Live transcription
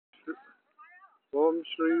Om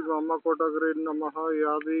Shri Vamakotagre Namaha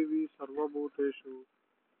Yadevi Sarvabhuteshu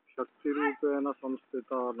Shaktirupena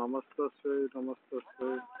Samstita Namastasya Namastasya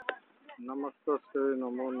Namastasya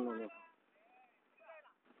Namo Namaha.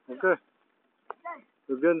 Okay.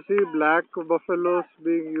 You can see black buffaloes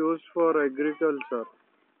being used for agriculture.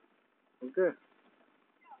 Okay.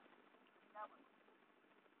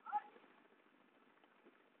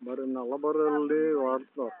 But in Alabaralli, what?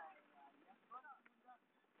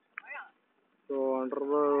 So under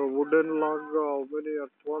the wooden log, how many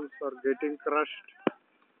earthworms are getting crushed?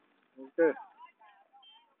 Okay.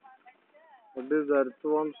 What is the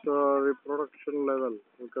earthworms reproduction level?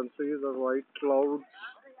 You can see the white clouds.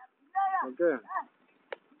 Okay.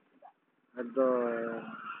 At the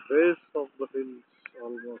base of the hills,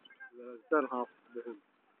 almost less than half the hill.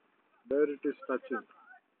 There it is touching.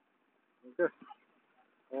 Okay.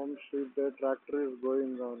 Home street, the tractor is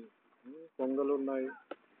going on. Pongalunai.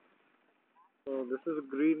 So this is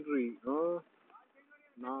greenery.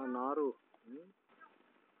 Naru.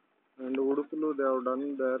 And Udupulu they have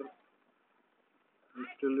done there. And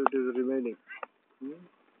still it is remaining.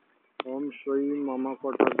 Om Shri Mama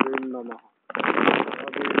Kotagre Namaha.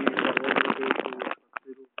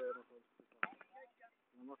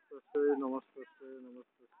 Namaste, namaste,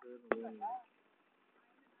 namaste, namaste.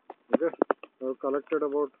 Okay, I have collected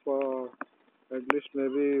about at least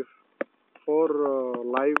maybe 4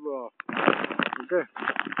 live. Okay. Okay.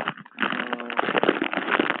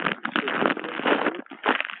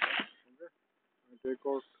 I take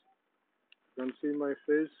out. You can see my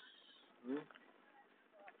face.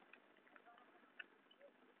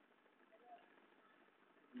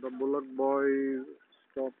 The bullock boy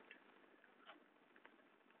stopped.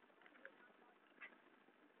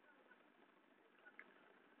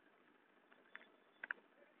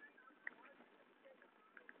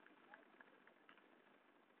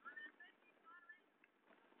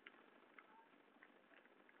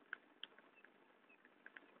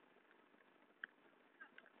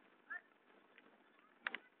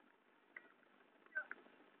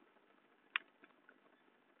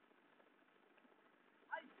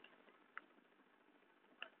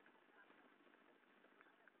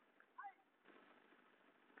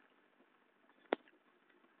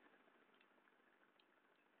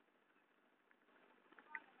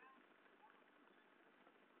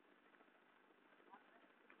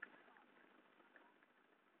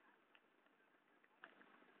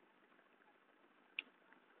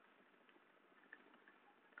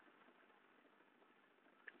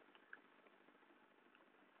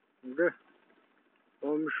 Okay.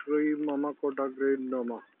 Om Shri Mama Kotagre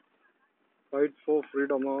Namaha. Fight for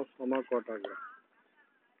freedom of Mama Kotagre.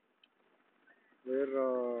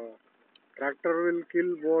 Where tractor will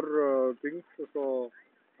kill more things, so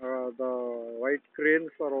the white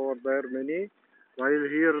cranes are over there many, while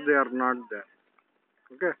here they are not there.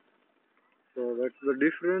 Okay, so that's the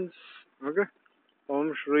difference. Okay.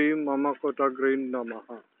 Om Shri Mama Kotagre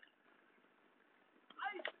Namaha.